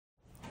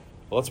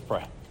Let's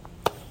pray.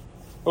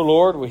 Oh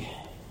Lord, we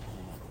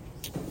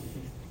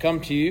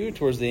come to you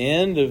towards the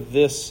end of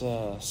this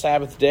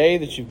Sabbath day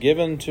that you've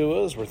given to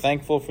us. We're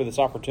thankful for this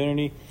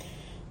opportunity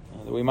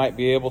that we might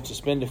be able to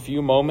spend a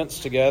few moments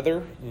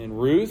together in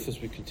Ruth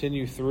as we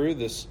continue through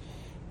this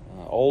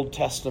Old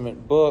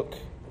Testament book.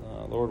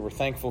 Lord, we're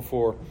thankful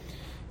for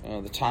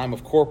the time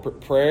of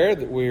corporate prayer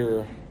that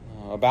we're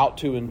about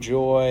to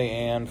enjoy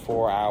and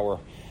for our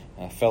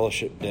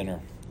fellowship dinner.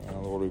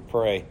 Lord, we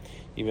pray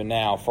even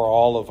now for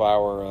all of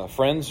our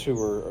friends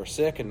who are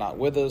sick and not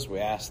with us. We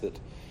ask that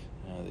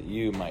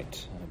you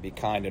might be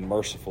kind and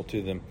merciful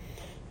to them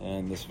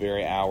in this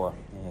very hour,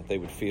 and that they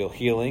would feel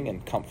healing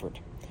and comfort.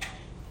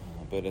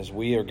 But as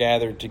we are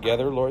gathered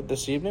together, Lord,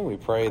 this evening, we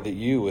pray that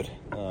you would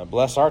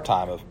bless our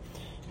time of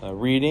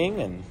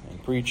reading and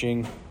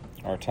preaching,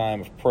 our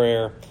time of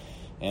prayer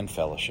and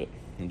fellowship.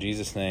 In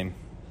Jesus' name,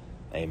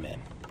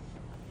 amen.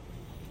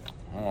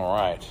 All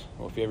right.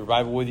 Well, if you have your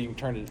Bible with you, you can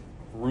turn to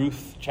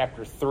Ruth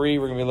chapter 3.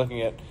 We're going to be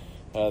looking at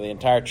the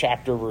entire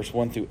chapter, verse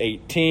 1 through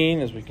 18,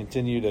 as we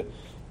continue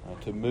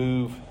to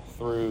move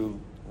through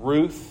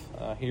Ruth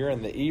here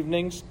in the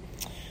evenings.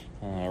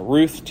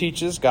 Ruth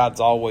teaches God's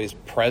always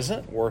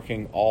present,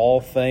 working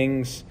all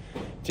things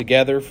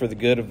together for the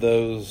good of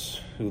those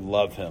who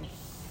love him.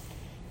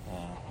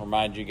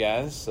 Remind you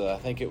guys, I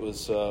think it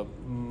was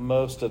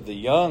most of the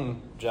young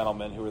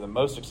gentlemen who were the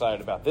most excited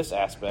about this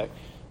aspect,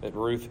 that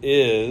Ruth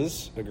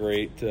is a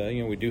great,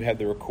 we do have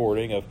the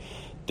recording of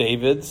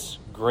David's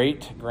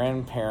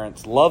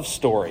great-grandparents' love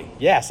story.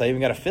 Yes, I even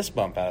got a fist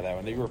bump out of that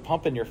one. You were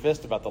pumping your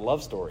fist about the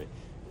love story.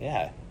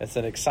 Yeah, that's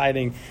an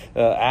exciting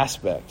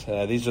aspect.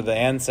 These are the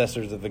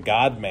ancestors of the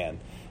God-man.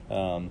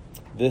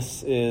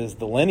 This is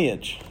the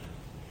lineage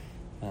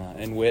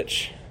in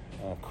which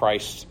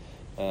Christ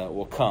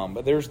will come.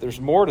 But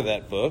there's more to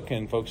that book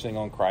and focusing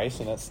on Christ,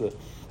 and that's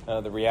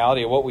the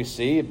reality of what we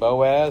see.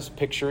 Boaz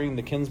picturing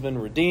the kinsman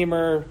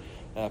redeemer,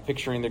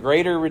 picturing the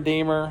greater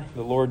redeemer,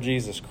 the Lord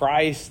Jesus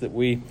Christ, that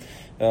we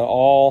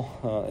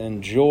all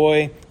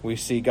enjoy. We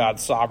see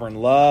God's sovereign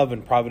love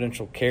and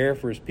providential care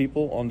for his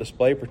people on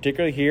display,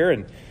 particularly here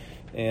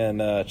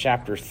in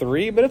chapter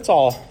 3, but it's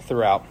all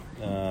throughout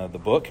the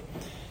book.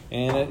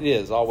 And it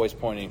is always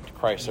pointing to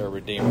Christ our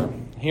Redeemer.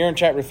 Here in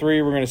chapter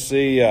 3, we're going to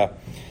see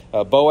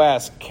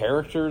Boaz's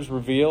characters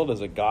revealed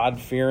as a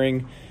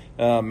God-fearing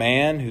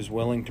man who's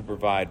willing to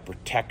provide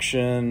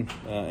protection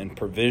and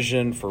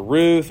provision for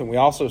Ruth. And we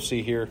also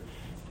see here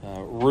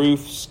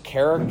Ruth's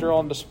character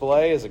on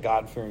display as a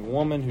God-fearing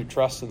woman who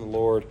trusts in the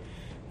Lord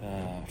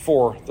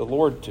for the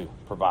Lord to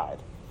provide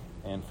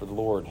and for the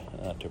Lord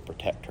to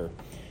protect her.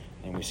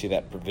 And we see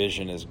that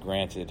provision is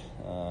granted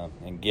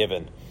and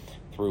given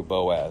through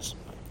Boaz.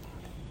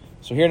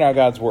 So hear now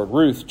God's word.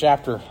 Ruth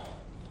chapter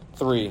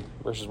 3,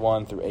 verses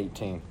 1 through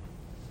 18.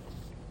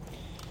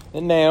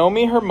 Then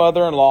Naomi, her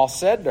mother-in-law,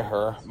 said to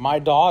her, "My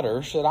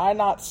daughter, should I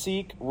not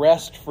seek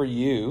rest for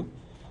you,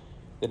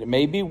 that it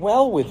may be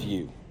well with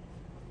you?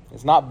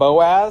 Is not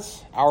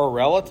Boaz our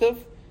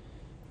relative,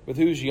 with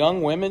whose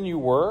young women you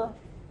were?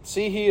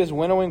 See, he is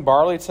winnowing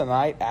barley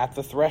tonight at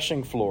the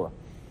threshing floor.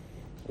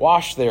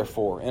 Wash,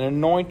 therefore, and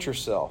anoint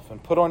yourself,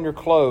 and put on your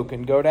cloak,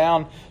 and go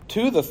down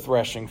to the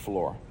threshing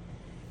floor.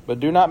 But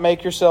do not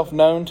make yourself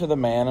known to the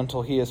man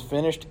until he has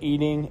finished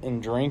eating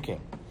and drinking.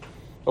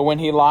 But when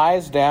he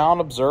lies down,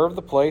 observe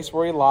the place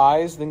where he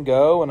lies, then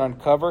go and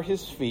uncover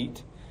his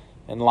feet,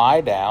 and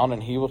lie down,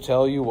 and he will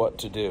tell you what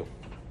to do."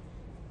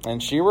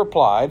 And she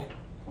replied,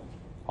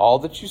 "All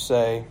that you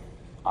say,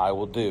 I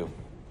will do."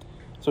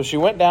 So she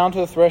went down to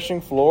the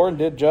threshing floor and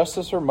did just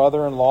as her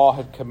mother-in-law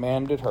had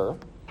commanded her.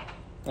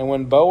 And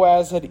when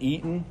Boaz had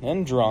eaten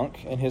and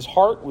drunk, and his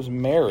heart was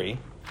merry,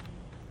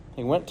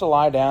 he went to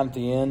lie down at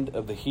the end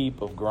of the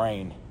heap of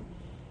grain.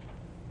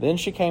 Then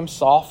she came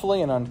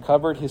softly and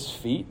uncovered his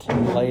feet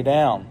and lay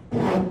down.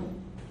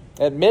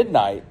 At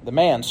midnight, the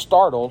man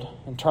startled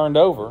and turned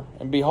over,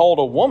 and behold,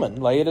 a woman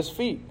lay at his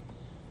feet.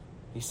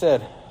 He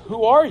said,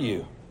 "Who are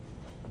you?"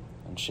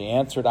 And she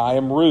answered, "I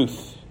am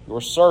Ruth,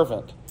 your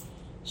servant.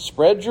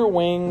 Spread your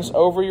wings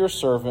over your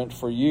servant,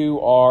 for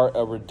you are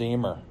a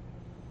redeemer."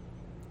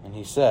 And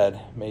he said,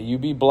 "May you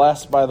be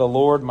blessed by the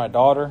Lord, my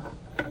daughter.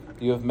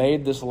 You have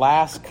made this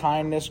last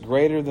kindness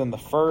greater than the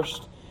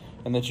first,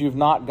 and that you have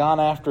not gone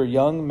after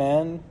young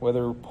men,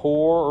 whether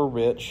poor or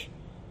rich.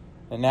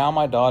 And now,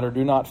 my daughter,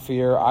 do not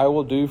fear. I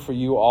will do for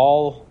you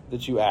all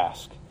that you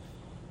ask.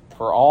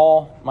 For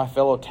all my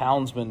fellow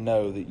townsmen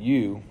know that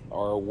you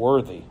are a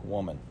worthy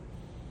woman.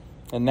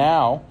 And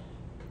now,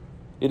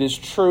 it is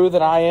true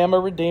that I am a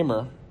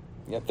redeemer,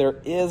 yet there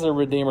is a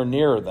redeemer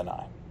nearer than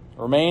I.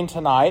 Remain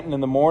tonight, and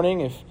in the morning,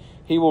 if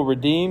he will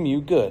redeem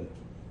you, good.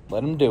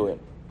 Let him do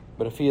it.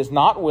 But if he is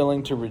not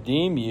willing to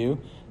redeem you,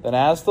 then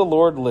as the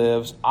Lord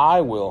lives, I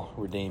will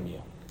redeem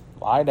you.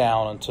 Lie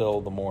down until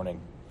the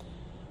morning."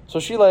 So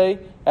she lay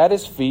at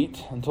his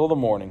feet until the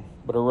morning,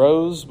 but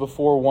arose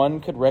before one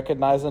could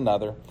recognize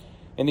another.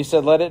 And he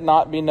said, "Let it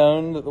not be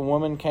known that the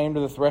woman came to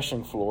the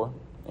threshing floor."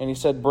 And he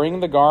said, "Bring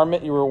the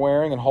garment you were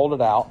wearing and hold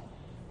it out."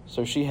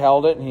 So she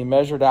held it, and he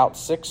measured out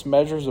 6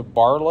 measures of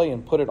barley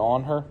and put it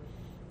on her.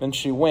 Then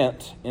she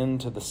went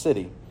into the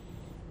city.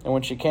 And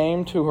when she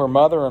came to her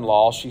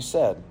mother-in-law, she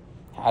said,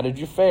 "How did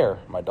you fare,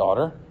 my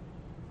daughter?"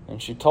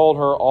 And she told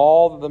her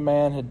all that the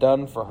man had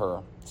done for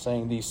her,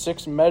 saying, "These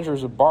 6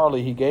 measures of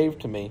barley he gave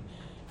to me,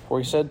 for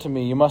he said to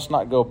me, 'You must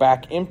not go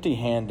back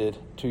empty-handed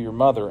to your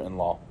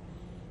mother-in-law.'"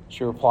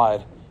 She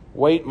replied,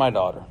 "Wait, my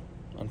daughter,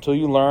 until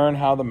you learn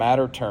how the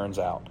matter turns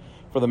out.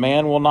 For the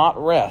man will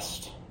not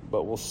rest,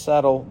 but will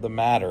settle the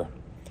matter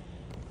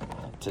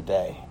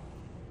today."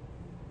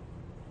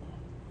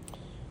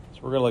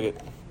 So we're going to look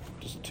at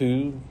just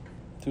two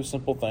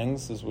simple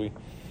things as we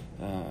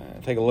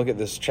take a look at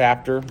this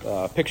chapter.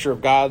 A picture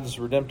of God's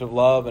redemptive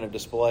love and a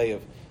display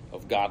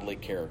of godly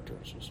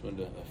characters. We'll spend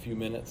a few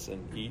minutes in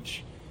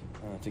each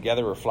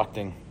together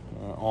reflecting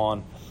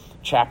on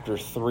chapter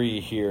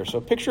 3 here. So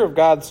a picture of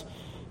God's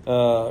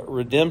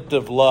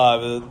redemptive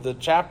love. The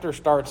chapter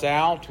starts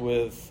out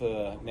with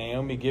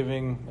Naomi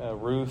giving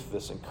Ruth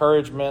this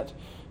encouragement,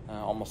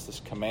 almost this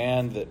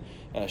command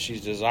that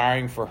she's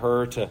desiring for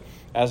her to,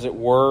 as it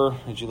were,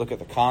 as you look at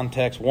the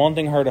context,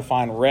 wanting her to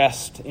find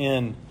rest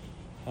in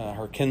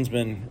her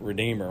kinsman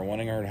redeemer,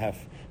 wanting her to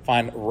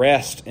find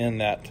rest in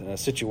that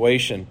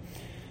situation.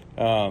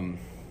 And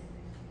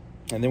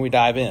then we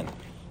dive in.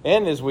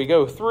 And as we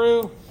go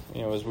through,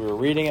 as we were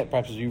reading it,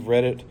 perhaps as you've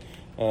read it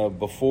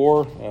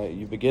before,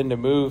 you begin to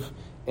move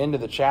into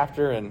the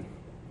chapter, and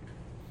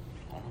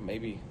I don't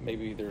know,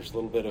 maybe there's a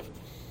little bit of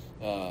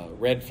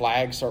red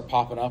flags start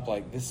popping up,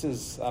 like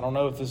I don't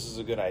know if this is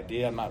a good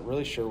idea. I'm not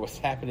really sure what's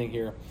happening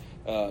here.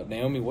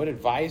 Naomi, what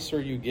advice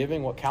are you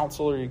giving? What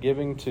counsel are you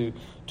giving to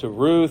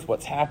Ruth?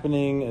 What's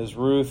happening as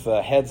Ruth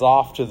heads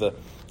off to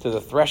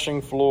the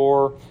threshing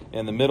floor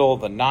in the middle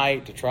of the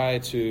night to try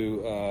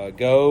to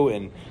go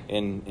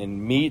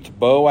and meet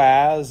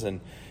Boaz and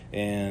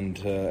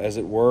as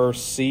it were,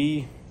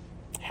 see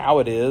how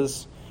it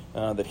is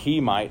that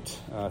he might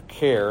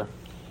care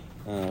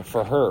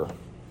for her.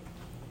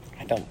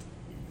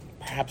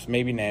 Perhaps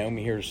maybe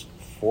Naomi here is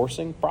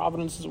forcing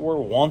providence, as it were,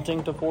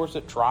 wanting to force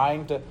it,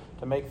 trying to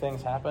make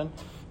things happen.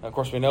 And of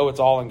course, we know it's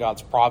all in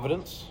God's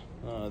providence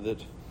that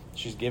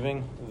she's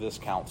giving this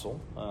counsel.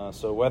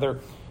 So whether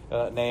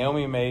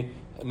Naomi may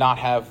not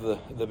have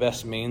the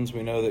best means,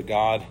 we know that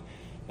God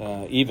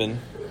even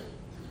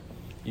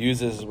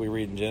uses, as we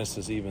read in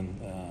Genesis, even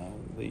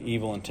the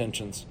evil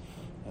intentions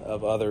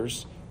of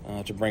others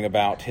to bring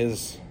about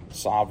his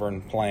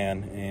sovereign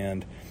plan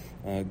and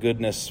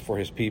goodness for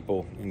his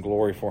people and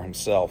glory for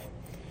himself.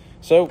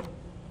 So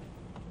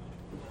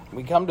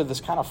we come to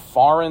this kind of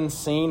foreign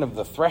scene of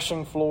the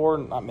threshing floor.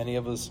 Not many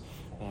of us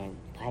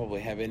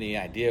probably have any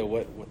idea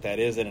what that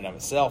is in and of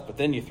itself, but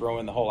then you throw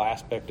in the whole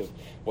aspect of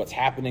what's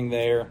happening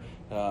there,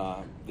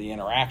 the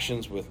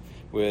interactions with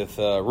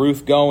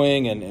Ruth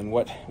going and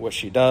what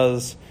she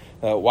does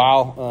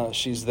while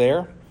she's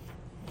there.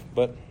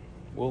 But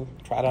we'll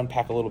try to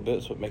unpack a little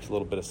bit so it makes a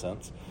little bit of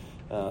sense.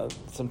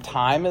 Some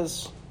time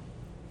has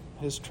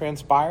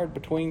transpired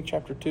between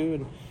chapter 2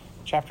 and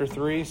chapter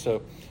 3.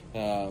 So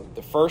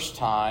the first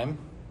time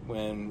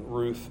when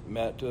Ruth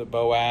met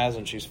Boaz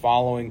and she's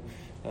following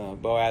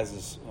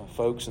Boaz's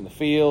folks in the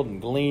field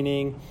and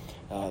gleaning,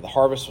 the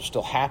harvest was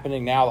still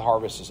happening. Now the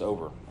harvest is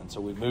over, and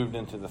so we've moved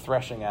into the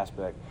threshing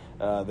aspect.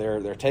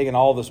 They're taking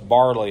all this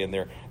barley and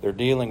they're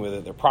dealing with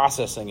it. They're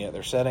processing it.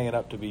 They're setting it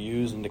up to be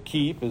used and to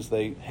keep as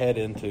they head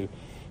into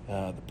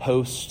the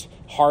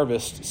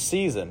post-harvest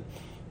season.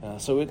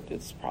 So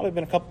it's probably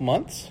been a couple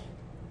months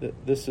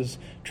that this has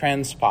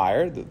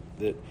transpired,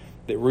 that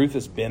Ruth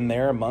has been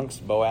there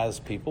amongst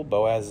Boaz's people.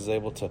 Boaz is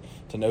able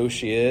to know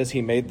she is.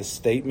 He made the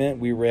statement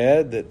we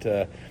read that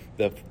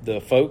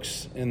the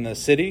folks in the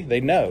city, they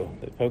know,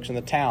 the folks in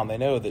the town, they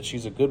know that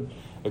she's a good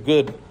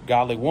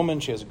godly woman.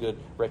 She has a good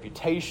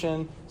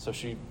reputation, so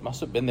she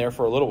must have been there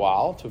for a little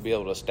while to be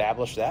able to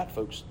establish that.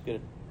 Folks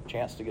get a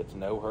chance to get to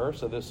know her,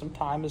 so there's some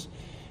time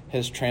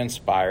has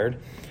transpired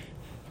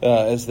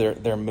as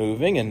they're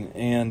moving.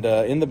 And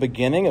in the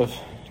beginning of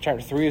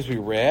chapter 3, as we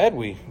read,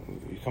 we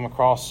come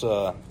across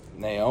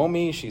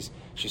Naomi. She's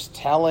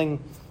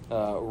telling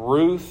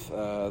Ruth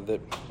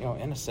that,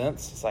 in a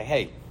sense, it's like,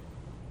 hey,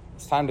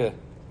 it's time to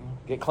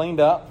get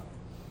cleaned up,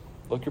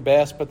 look your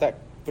best, put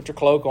your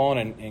cloak on,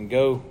 and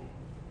go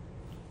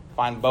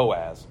find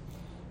Boaz.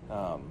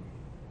 I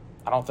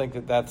don't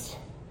think that's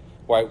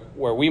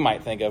where we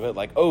might think of it,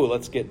 like, oh,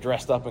 let's get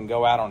dressed up and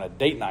go out on a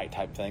date night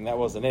type thing. That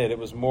wasn't it. It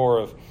was more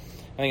of,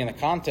 I think in the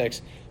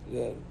context,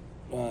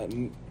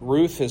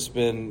 Ruth has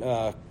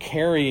been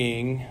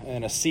carrying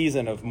in a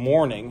season of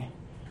mourning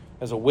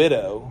as a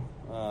widow.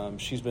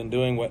 She's been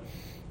doing what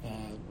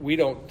we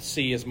don't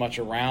see as much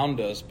around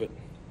us, but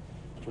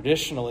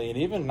traditionally, and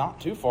even not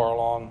too far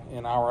along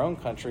in our own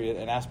country,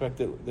 an aspect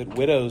that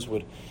widows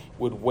would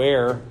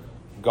wear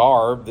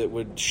garb that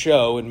would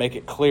show and make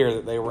it clear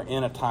that they were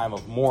in a time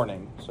of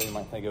mourning. So you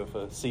might think of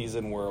a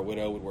season where a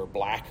widow would wear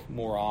black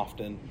more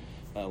often,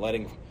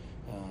 allowing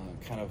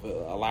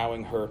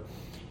her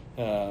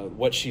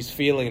what she's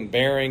feeling and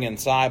bearing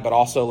inside, but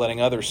also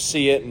letting others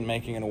see it and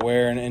making it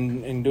aware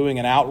and doing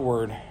an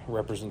outward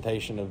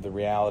representation of the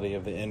reality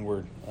of the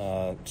inward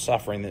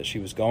suffering that she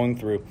was going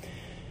through.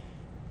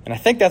 And I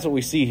think that's what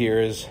we see here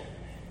is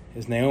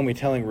Naomi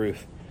telling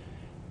Ruth,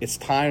 it's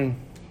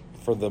time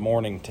for the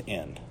mourning to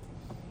end.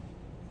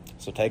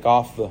 So take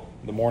off the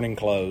mourning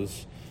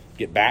clothes,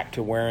 get back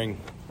to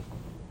wearing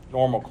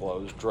normal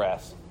clothes,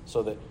 dress,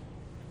 so that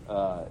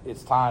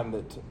it's time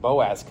that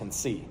Boaz can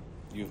see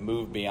you've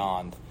moved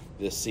beyond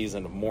this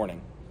season of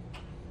mourning.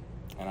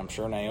 And I'm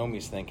sure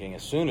Naomi's thinking,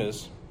 as soon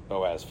as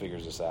Boaz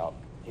figures this out,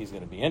 he's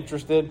going to be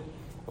interested.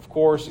 Of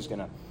course, he's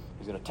going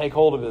to take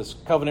hold of his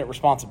covenant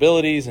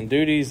responsibilities and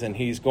duties, and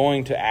he's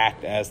going to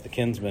act as the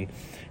kinsman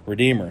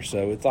redeemer.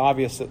 So it's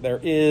obvious that there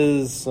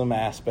is some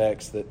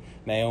aspects that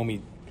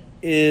Naomi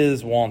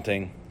is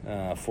wanting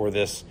for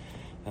this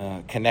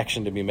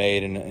connection to be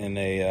made,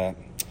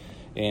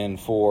 and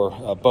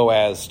for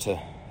Boaz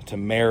to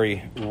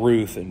marry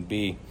Ruth and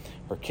be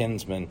her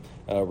kinsman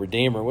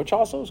redeemer, which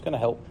also is going to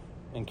help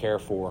and care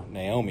for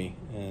Naomi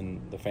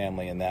and the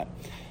family in that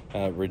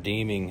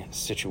redeeming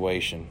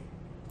situation.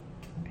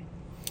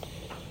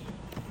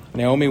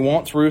 Naomi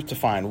wants Ruth to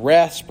find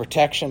rest,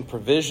 protection,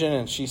 provision,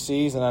 and she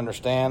sees and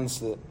understands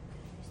that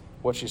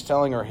what she's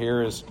telling her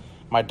here is,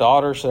 my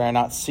daughter, should I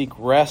not seek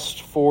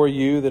rest for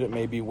you, that it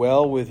may be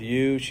well with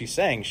you? She's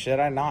saying, should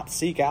I not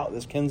seek out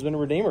this kinsman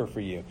redeemer for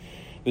you,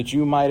 that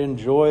you might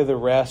enjoy the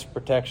rest,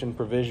 protection,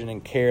 provision,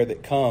 and care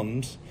that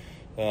comes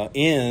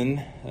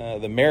in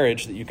the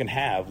marriage that you can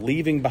have,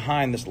 leaving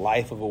behind this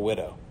life of a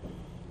widow,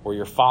 where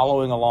you're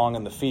following along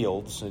in the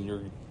fields and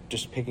you're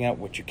just picking out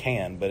what you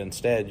can, but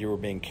instead you were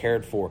being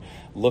cared for,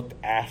 looked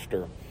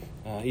after.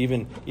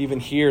 Even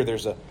here,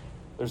 there's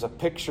a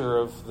picture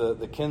of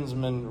the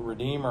kinsman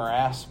redeemer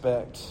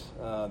aspect,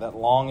 that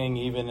longing,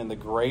 even in the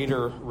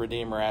greater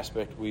redeemer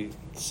aspect we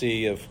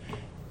see of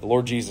the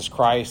Lord Jesus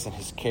Christ and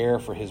his care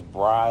for his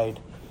bride.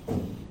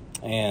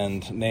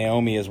 And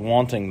Naomi is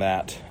wanting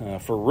that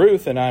for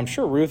Ruth, and I'm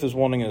sure Ruth is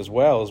wanting it as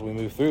well as we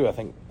move through. I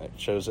think that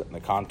shows it in the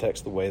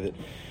context, the way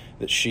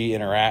that she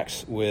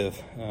interacts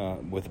with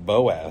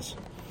Boaz.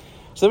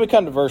 So then we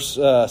come to verse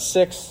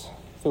 6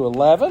 through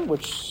 11,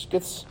 which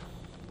gets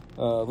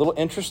a little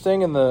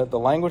interesting in the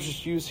language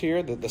that's used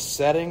here, the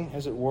setting,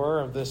 as it were,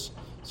 of this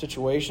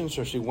situation.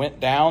 So she went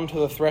down to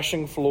the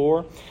threshing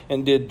floor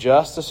and did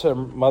just as her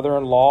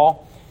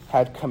mother-in-law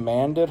had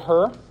commanded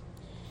her.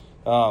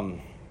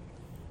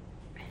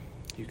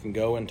 You can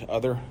go into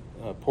other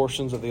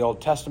portions of the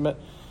Old Testament.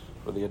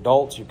 For the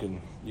adults, you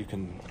can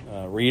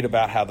read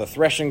about how the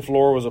threshing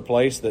floor was a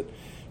place that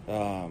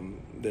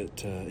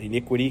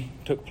iniquity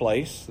took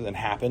place, that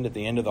happened at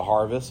the end of the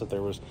harvest, that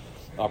there was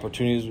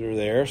opportunities that were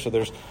there. So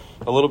there's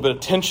a little bit of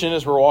tension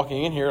as we're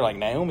walking in here, like,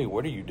 Naomi,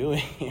 what are you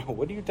doing?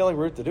 What are you telling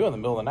Ruth to do in the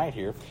middle of the night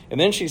here? And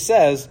then she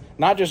says,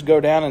 not just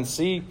go down and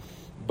see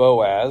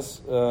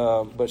Boaz,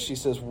 but she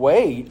says,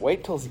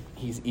 wait till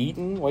he's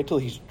eaten, wait till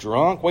he's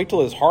drunk, wait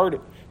till his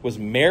heart was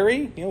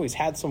merry. He's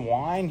had some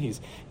wine,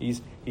 he's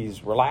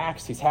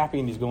relaxed, he's happy,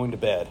 and he's going to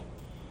bed,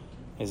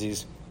 as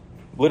he's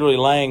literally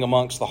laying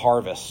amongst the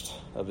harvest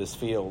of his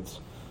fields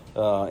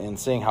and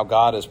seeing how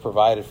God has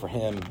provided for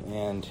him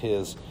and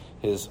his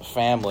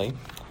family.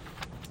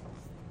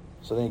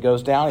 So then he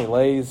goes down,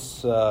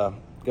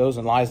 goes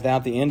and lies down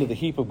at the end of the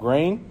heap of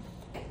grain.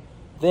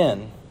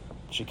 Then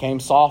she came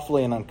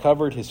softly and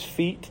uncovered his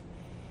feet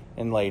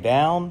and lay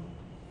down.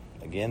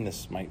 Again,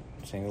 this might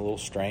seem a little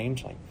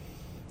strange.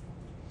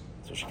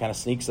 So she kind of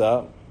sneaks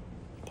up,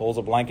 pulls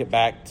a blanket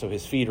back so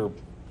his feet are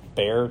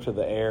bare to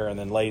the air, and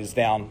then lays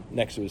down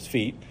next to his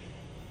feet.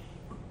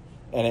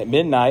 And at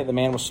midnight, the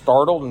man was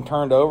startled and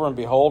turned over, and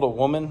behold, a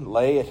woman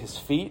lay at his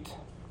feet.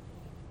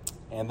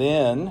 And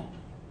then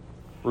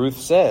Ruth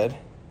said,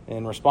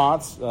 in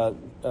response,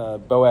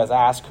 Boaz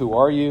asked, who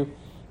are you?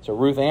 So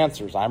Ruth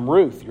answers, I'm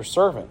Ruth, your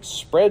servant.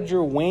 Spread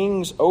your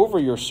wings over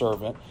your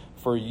servant,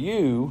 for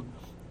you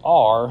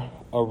are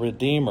a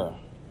redeemer.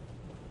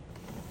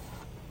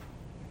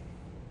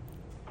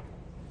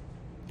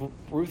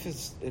 Ruth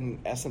is, in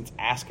essence,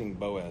 asking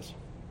Boaz,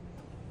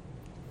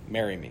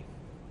 marry me.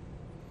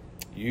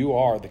 You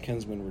are the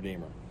kinsman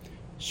redeemer.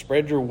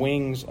 Spread your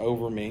wings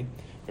over me.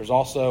 There's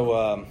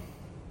also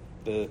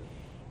the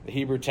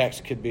Hebrew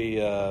text could be,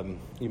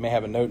 you may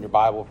have a note in your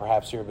Bible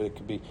perhaps here, but it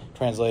could be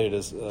translated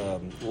as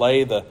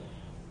lay the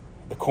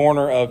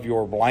corner of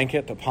your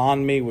blanket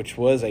upon me, which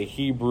was a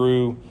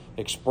Hebrew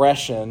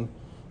expression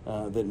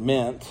that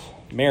meant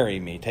marry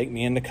me. Take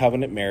me into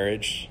covenant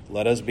marriage.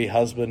 Let us be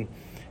husband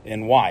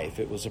and wife.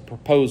 It was a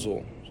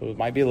proposal. So it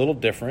might be a little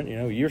different.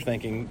 You're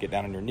thinking, get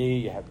down on your knee,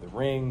 you have the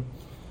ring.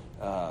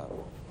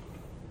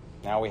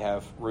 Now we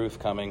have Ruth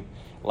coming,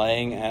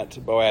 laying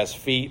at Boaz's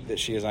feet that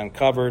she has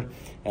uncovered,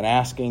 and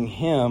asking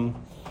him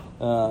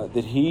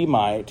that he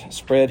might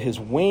spread his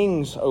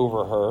wings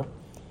over her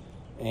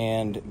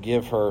and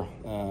give her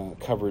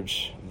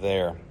coverage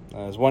there.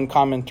 As one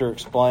commentator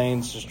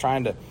explains, just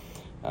trying to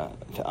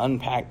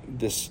unpack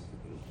this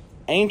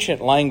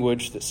ancient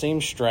language that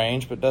seems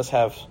strange but does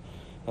have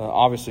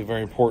obviously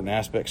very important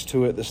aspects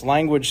to it. This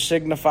language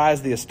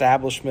signifies the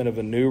establishment of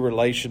a new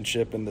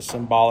relationship and the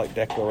symbolic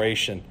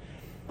declaration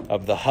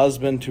of the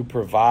husband to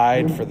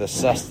provide for the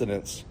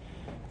sustenance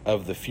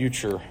of the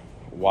future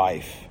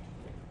wife.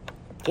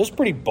 Just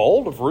pretty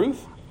bold of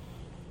Ruth.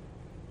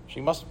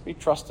 She must be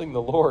trusting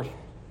the Lord,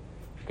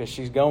 because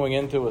she's going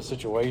into a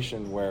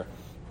situation where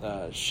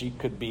she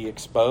could be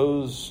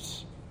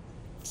exposed.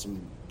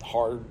 Some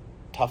hard,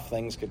 tough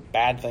things,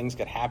 bad things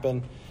could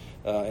happen.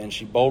 And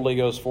she boldly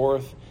goes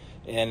forth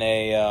in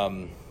a,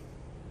 I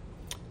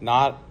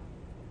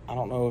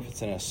don't know if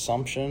it's an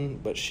assumption,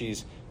 but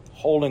she's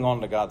holding on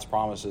to God's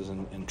promises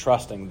and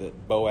trusting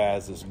that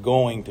Boaz is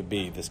going to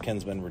be this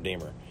kinsman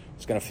redeemer.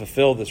 It's going to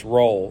fulfill this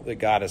role that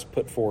God has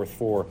put forth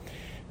for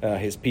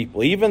his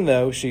people. Even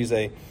though she's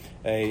a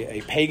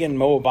pagan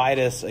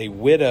Moabitess, a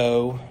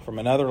widow from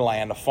another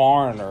land, a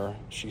foreigner,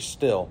 she's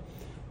still,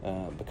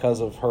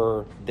 because of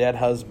her dead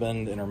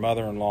husband and her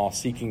mother-in-law,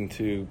 seeking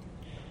to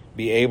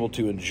be able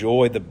to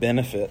enjoy the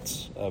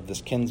benefits of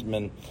this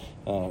kinsman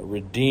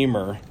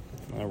redeemer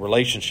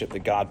relationship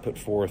that God put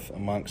forth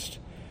amongst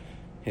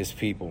his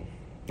people.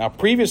 Now,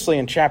 previously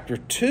in chapter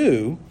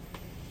 2,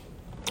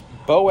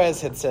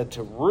 Boaz had said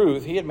to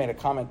Ruth, he had made a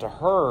comment to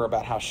her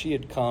about how she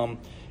had come,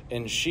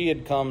 and she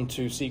had come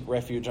to seek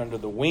refuge under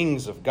the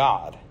wings of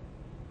God.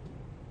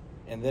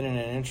 And then in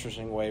an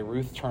interesting way,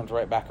 Ruth turns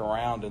right back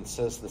around and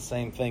says the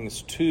same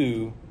things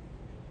to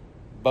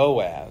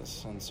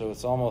Boaz. And so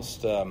it's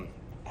almost,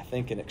 I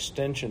think, an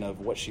extension of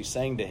what she's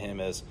saying to him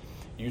is,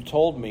 you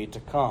told me to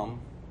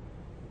come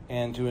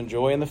and to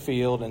enjoy in the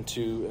field and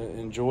to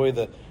enjoy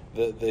the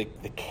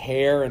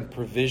care and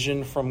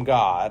provision from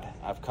God.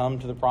 I've come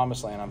to the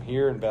promised land. I'm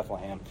here in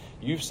Bethlehem.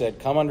 You've said,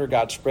 come under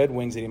God's spread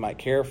wings that he might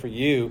care for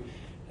you.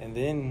 And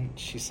then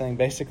she's saying,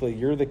 basically,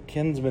 you're the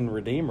kinsman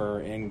redeemer,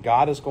 and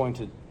God is going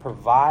to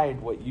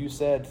provide what you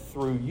said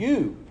through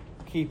you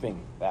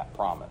keeping that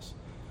promise.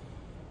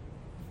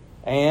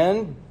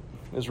 And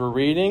as we're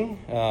reading,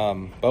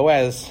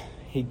 Boaz,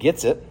 he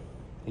gets it.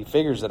 He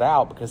figures it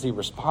out because he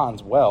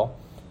responds well.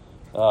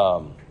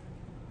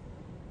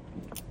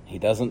 He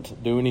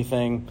doesn't do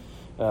anything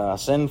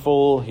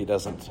sinful. He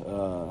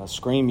doesn't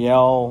scream,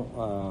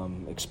 yell,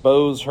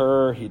 expose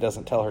her. He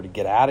doesn't tell her to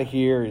get out of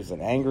here. He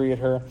isn't angry at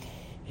her.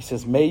 He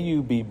says, may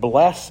you be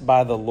blessed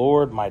by the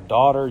Lord, my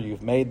daughter.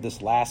 You've made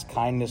this last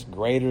kindness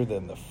greater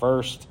than the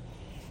first,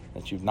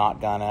 that you've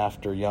not gone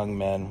after young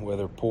men,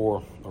 whether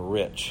poor or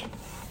rich.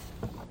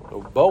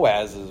 So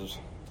Boaz is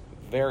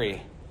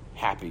very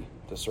happy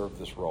to serve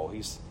this role.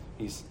 He's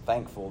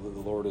thankful that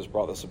the Lord has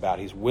brought this about.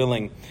 He's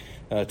willing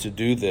to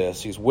do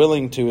this. He's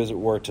willing to, as it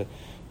were,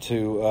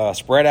 to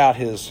spread out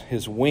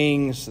his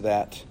wings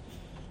that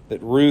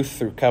Ruth,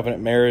 through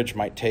covenant marriage,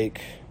 might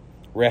take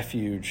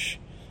refuge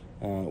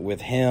with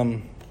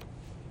him.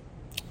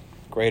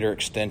 Greater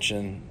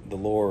extension, the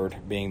Lord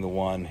being the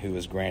one who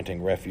is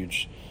granting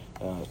refuge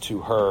to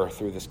her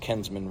through this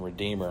kinsman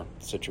redeemer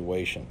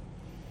situation.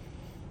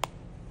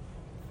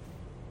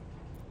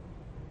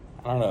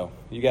 I don't know.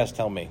 You guys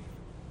tell me.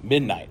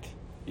 Midnight.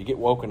 You get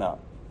woken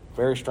up.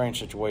 Very strange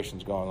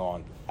situations going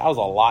on. That was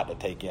a lot to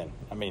take in.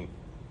 I mean,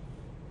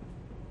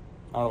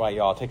 I don't know about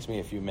y'all. It takes me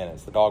a few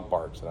minutes. The dog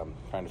barks and I'm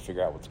trying to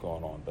figure out what's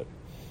going on. But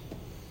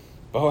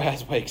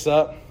Boaz wakes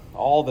up.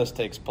 All this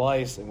takes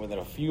place. And within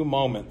a few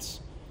moments,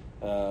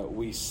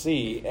 we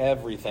see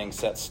everything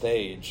set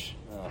stage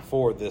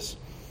for this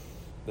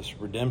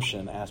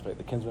redemption aspect.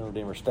 The kinsman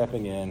redeemer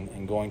stepping in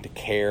and going to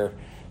care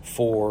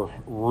for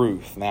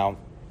Ruth. Now,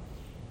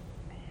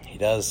 he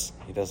does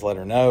let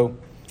her know.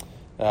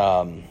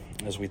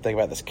 As we think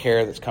about this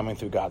care that's coming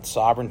through God's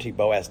sovereignty,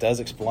 Boaz does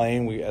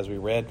explain, as we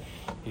read,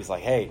 he's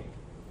like, hey,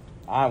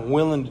 I'm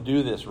willing to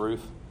do this,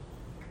 Ruth.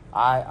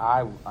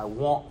 I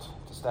want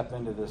to step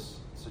into this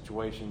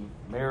situation,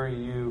 marry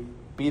you,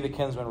 be the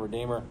kinsman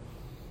redeemer.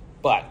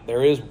 But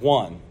there is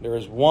one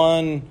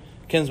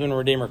kinsman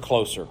redeemer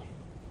closer.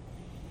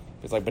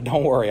 He's like, but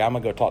don't worry, I'm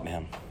going to go talk to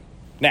him.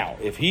 Now,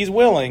 if he's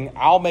willing,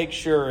 I'll make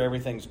sure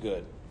everything's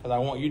good, because I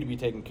want you to be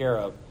taken care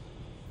of.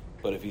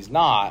 But if he's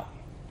not,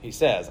 he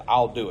says,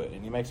 I'll do it.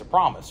 And he makes a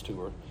promise to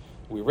her.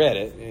 We read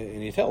it,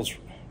 and he tells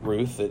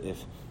Ruth that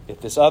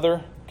if this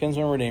other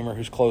kinsman redeemer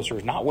who's closer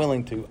is not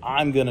willing to,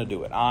 I'm going to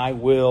do it. I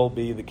will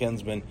be the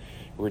kinsman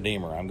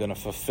redeemer. I'm going to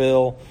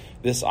fulfill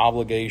this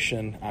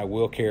obligation. I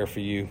will care for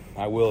you.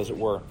 I will, as it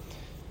were,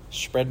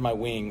 spread my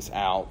wings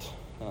out.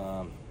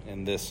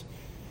 And this,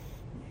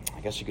 I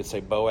guess you could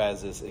say,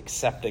 Boaz is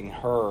accepting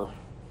her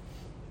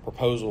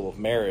proposal of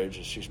marriage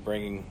as she's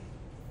bringing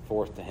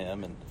forth to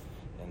him and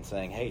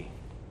saying, hey,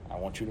 I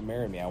want you to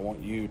marry me. I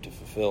want you to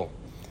fulfill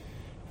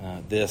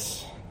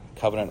this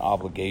covenant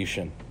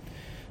obligation.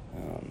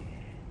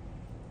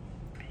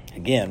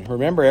 Again,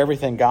 remember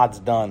everything God's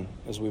done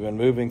as we've been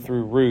moving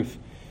through Ruth.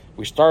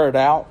 We started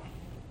out,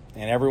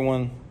 and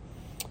everyone,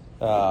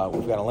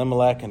 we've got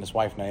Elimelech and his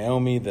wife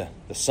Naomi, the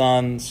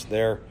sons,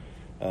 their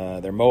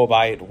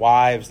Moabite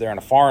wives. They're in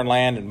a foreign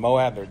land in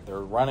Moab. They're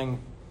running,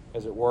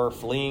 as it were,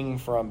 fleeing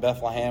from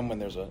Bethlehem when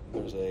there's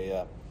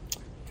a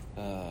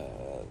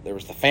there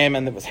was the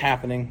famine that was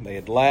happening. They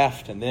had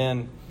left, and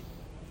then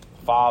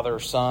father,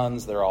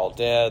 sons, they're all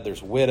dead.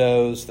 There's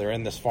widows. They're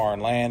in this foreign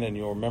land, and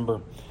you'll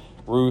remember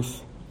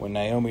Ruth, when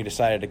Naomi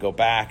decided to go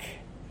back,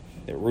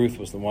 that Ruth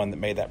was the one that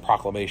made that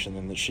proclamation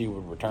and that she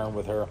would return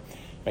with her,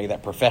 make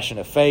that profession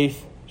of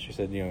faith. She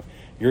said,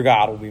 your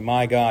God will be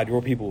my God,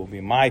 your people will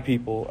be my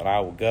people, and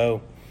I will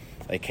go.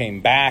 They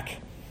came back,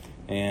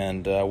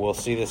 and we'll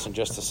see this in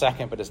just a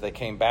second, but as they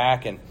came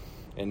back, and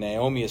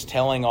Naomi is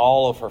telling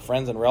all of her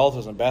friends and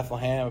relatives in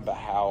Bethlehem about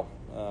how,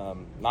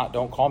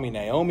 don't call me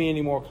Naomi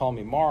anymore, call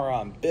me Mara,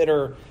 I'm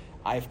bitter,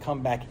 I've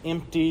come back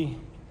empty.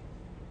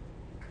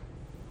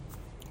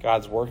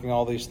 God's working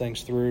all these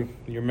things through.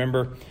 You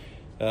remember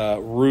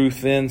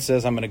Ruth then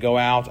says, I'm going to go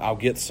out, I'll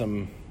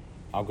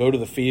go to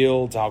the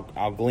fields,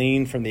 I'll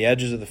glean from the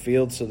edges of the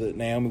field so that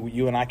Naomi,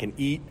 you and I can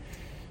eat.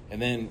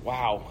 And then,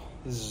 wow,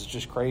 this is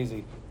just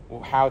crazy.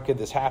 How could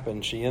this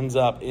happen? She ends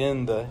up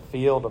in the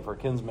field of her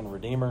kinsman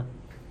redeemer.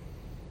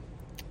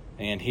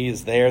 And he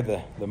is there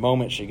the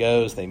moment she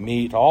goes. They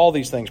meet. All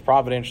these things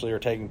providentially are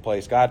taking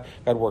place. God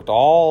worked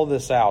all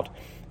this out.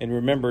 And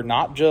remember,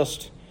 not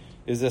just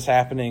is this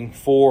happening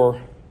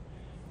for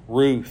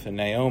Ruth and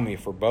Naomi,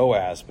 for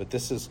Boaz, but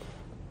this is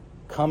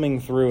coming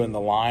through in the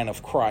line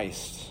of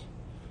Christ.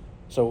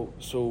 So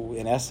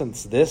in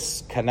essence,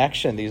 this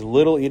connection, these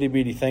little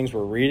itty-bitty things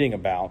we're reading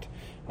about,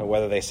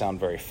 whether they sound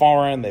very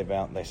foreign,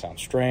 they sound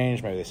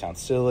strange, maybe they sound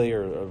silly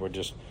or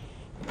just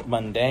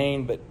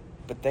mundane, but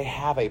they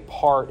have a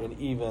part in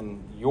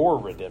even your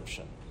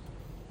redemption.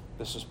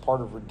 This is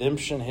part of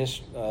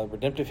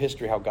redemptive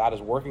history, how God is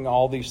working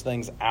all these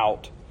things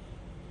out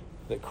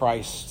that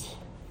Christ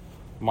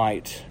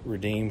might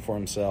redeem for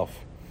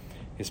himself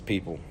his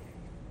people.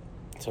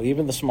 So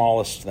even the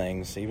smallest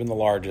things, even the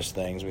largest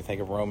things, we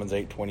think of Romans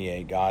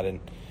 8:28, God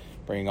in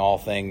bringing all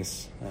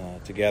things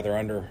together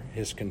under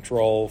his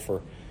control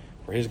for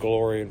his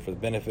glory and for the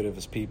benefit of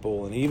his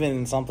people. And even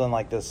in something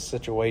like this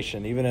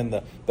situation, even in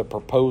the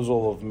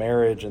proposal of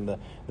marriage and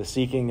the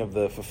seeking of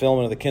the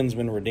fulfillment of the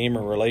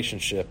kinsman-redeemer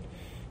relationship,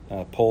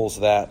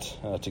 pulls that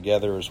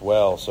together as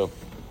well. So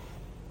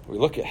we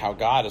look at how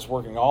God is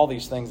working all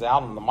these things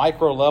out on the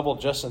micro level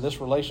just in this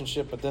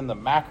relationship, but then the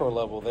macro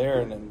level there,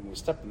 and then we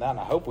step in that, and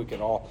I hope we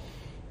can all,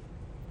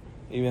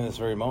 even in this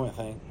very moment,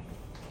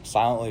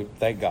 silently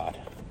thank God.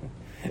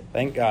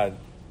 Thank God.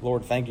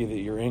 Lord, thank you that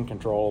you're in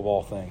control of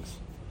all things.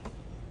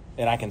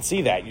 And I can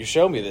see that. You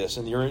show me this,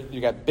 and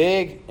you got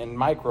big and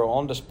micro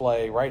on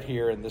display right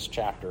here in this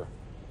chapter.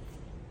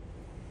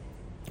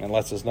 And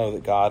lets us know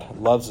that God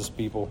loves his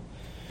people,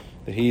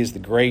 that he is the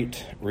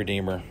great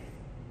Redeemer,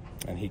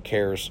 and he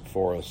cares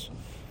for us.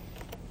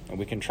 And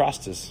we can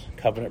trust his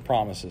covenant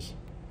promises,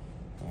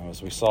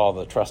 as we saw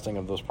the trusting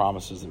of those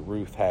promises that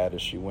Ruth had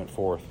as she went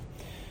forth.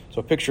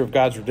 So a picture of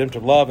God's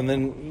redemptive love, and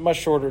then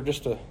much shorter,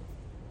 just a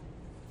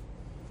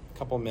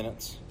couple of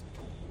minutes,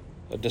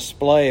 a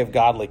display of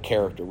godly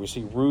character. We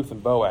see Ruth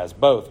and Boaz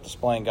both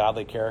displaying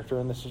godly character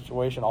in this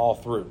situation all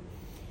through.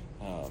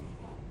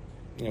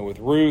 With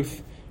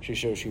Ruth, she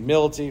shows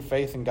humility,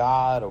 faith in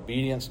God,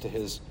 obedience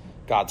to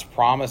God's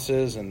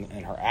promises and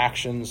her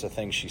actions, the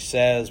things she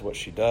says, what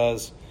she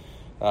does.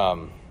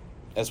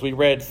 As we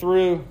read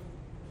through,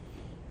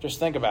 just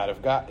think about it.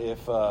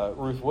 If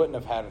Ruth wouldn't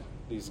have had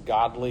these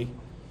godly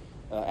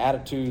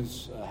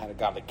attitudes, had a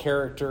godly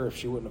character, if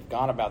she wouldn't have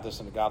gone about this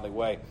in a godly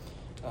way,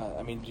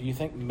 do you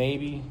think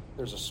maybe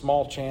there's a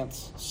small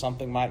chance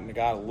something might have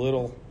got a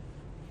little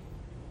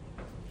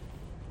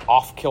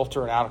off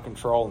kilter and out of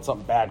control and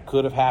something bad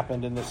could have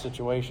happened in this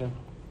situation?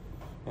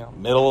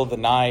 Middle of the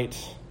night,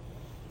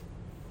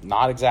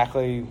 not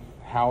exactly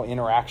how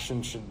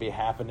interaction should be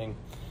happening.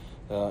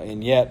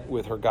 And yet,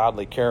 with her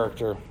godly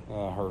character,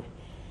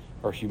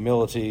 her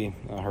humility,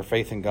 her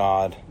faith in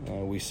God,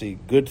 we see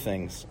good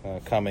things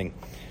coming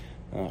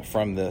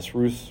from this.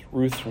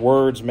 Ruth's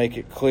words make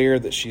it clear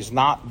that she's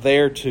not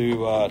there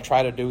to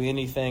try to do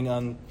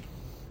anything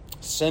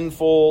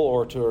sinful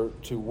or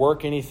to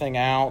work anything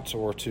out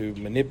or to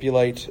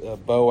manipulate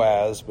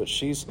Boaz, but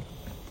she's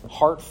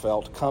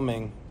heartfelt,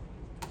 coming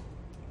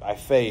by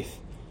faith,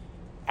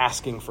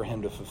 asking for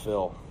him to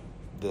fulfill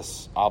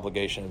this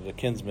obligation of the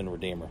kinsman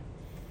redeemer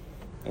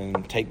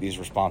and take these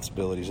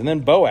responsibilities. And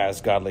then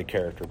Boaz, godly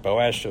character.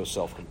 Boaz shows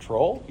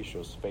self-control. He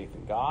shows faith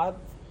in God.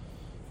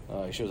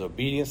 He shows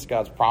obedience to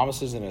God's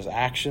promises in his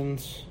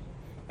actions.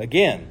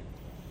 Again,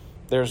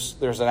 there's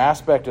an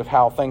aspect of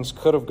how things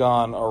could have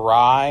gone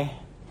awry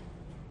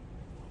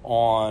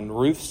on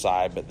Ruth's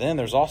side, but then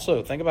there's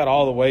also, think about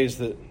all the ways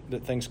that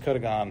things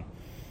could have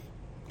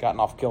gotten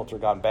off kilter,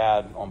 gone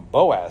bad on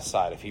Boaz's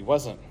side if he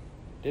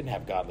didn't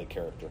have godly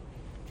character,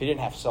 if he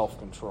didn't have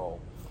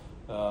self-control,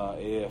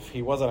 if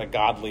he wasn't a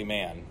godly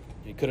man.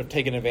 He could have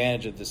taken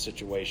advantage of this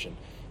situation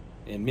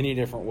in many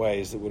different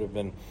ways that would have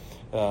been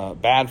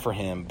bad for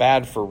him,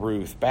 bad for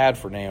Ruth, bad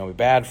for Naomi,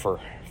 bad for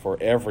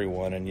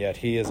everyone. And yet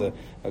he is a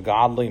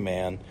godly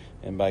man,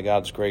 and by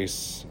God's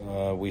grace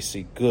we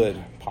see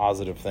good,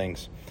 positive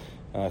things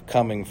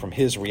coming from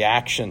his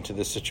reaction to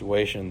this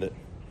situation, that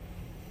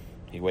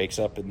he wakes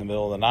up in the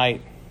middle of the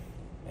night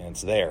and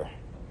it's there.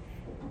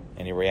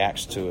 And he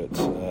reacts to it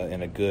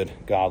in a good,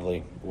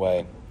 godly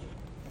way.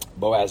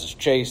 Boaz is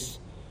chaste.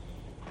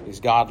 He's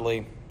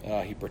godly.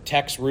 He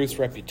protects Ruth's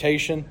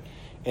reputation,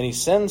 and he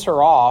sends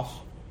her off,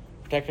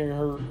 protecting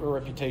her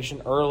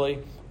reputation early.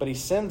 But he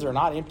sends her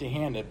not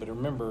empty-handed, but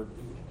remember,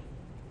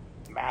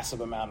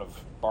 massive amount of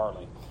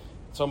barley.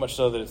 So much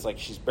so that it's like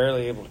she's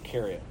barely able to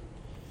carry it.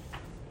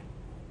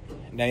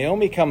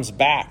 Naomi comes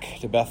back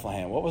to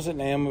Bethlehem. What was it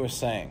Naomi was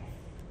saying?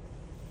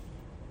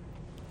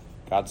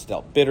 God's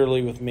dealt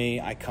bitterly with me.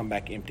 I come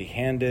back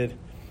empty-handed.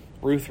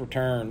 Ruth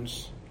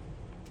returns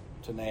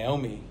to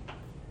Naomi.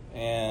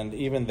 And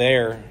even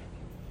there,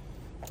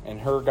 in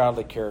her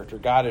godly character,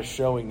 God is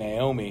showing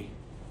Naomi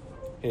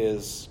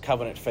his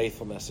covenant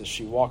faithfulness as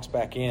she walks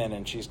back in,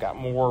 and she's got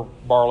more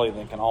barley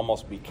than can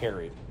almost be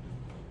carried.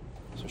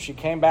 So she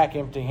came back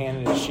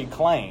empty-handed as she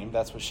claimed.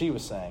 That's what she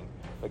was saying.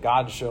 But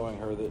God's showing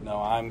her that,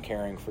 no, I'm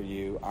caring for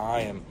you.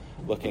 I am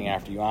looking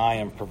after you. I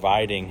am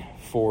providing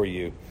for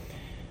you.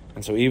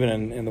 And so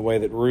even in the way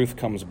that Ruth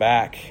comes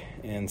back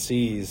and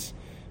sees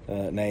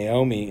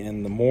Naomi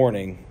in the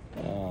morning,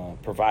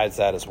 provides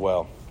that as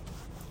well.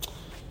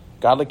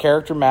 Godly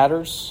character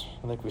matters.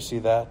 I think we see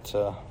that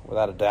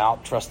without a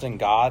doubt. Trusting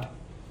God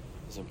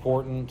is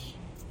important.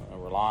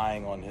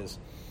 Relying on His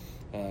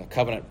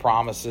covenant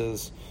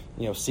promises.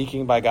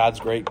 Seeking by God's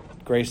great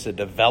grace to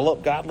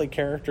develop godly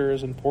character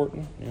is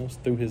important.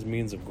 Through His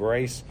means of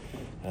grace.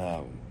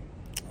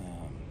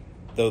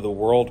 Though the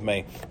world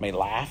may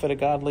laugh at a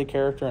godly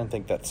character and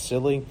think that's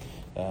silly,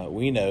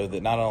 we know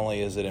that not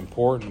only is it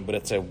important, but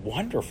it's a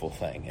wonderful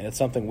thing. And it's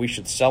something we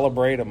should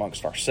celebrate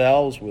amongst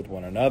ourselves with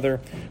one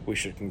another. We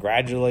should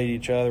congratulate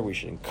each other. We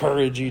should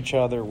encourage each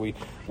other.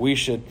 We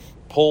should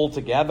pull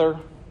together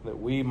that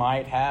we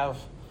might have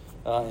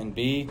and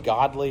be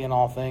godly in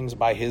all things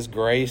by His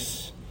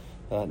grace.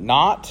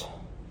 Not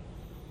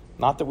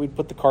that we'd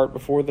put the cart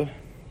before the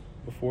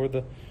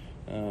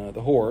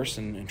horse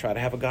and try to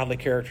have a godly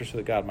character so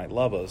that God might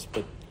love us,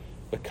 but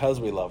because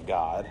we love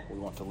God, we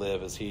want to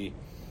live as He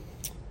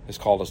has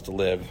called us to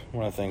live.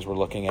 One of the things we're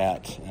looking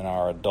at in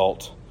our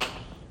adult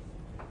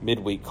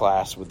midweek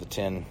class with the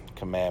 10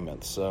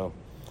 Commandments. So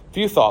a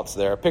few thoughts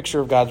there. A picture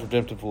of God's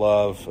redemptive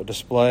love, a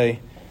display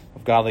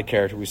of godly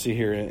character we see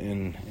here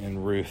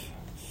in Ruth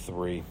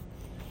 3.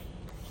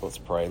 So let's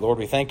pray. Lord,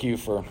 we thank You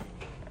for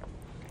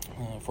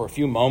a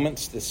few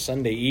moments this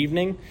Sunday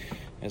evening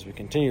as we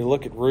continue to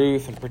look at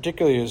Ruth, and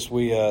particularly as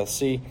we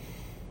see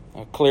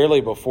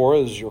clearly before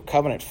us Your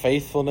covenant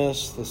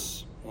faithfulness,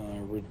 this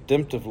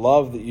redemptive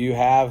love that You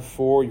have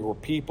for Your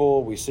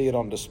people. We see it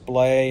on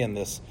display in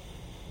this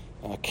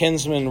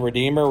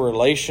kinsman-redeemer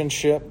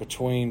relationship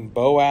between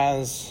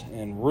Boaz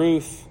and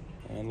Ruth.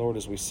 And Lord,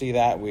 as we see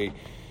that, we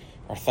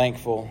are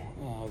thankful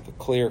of the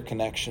clear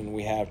connection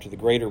we have to the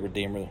greater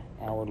Redeemer,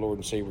 our Lord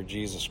and Savior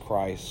Jesus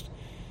Christ.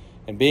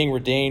 And being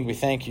redeemed, we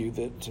thank You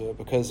that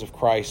because of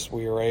Christ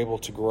we are able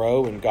to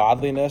grow in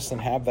godliness and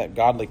have that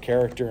godly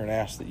character, and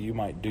ask that You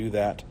might do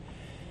that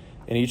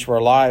in each of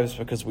our lives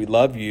because we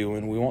love You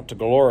and we want to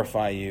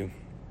glorify You.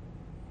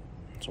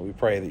 So we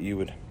pray that You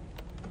would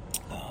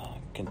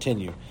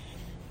continue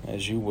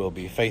as You will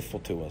be faithful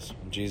to us.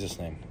 In Jesus'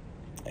 name,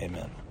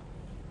 amen.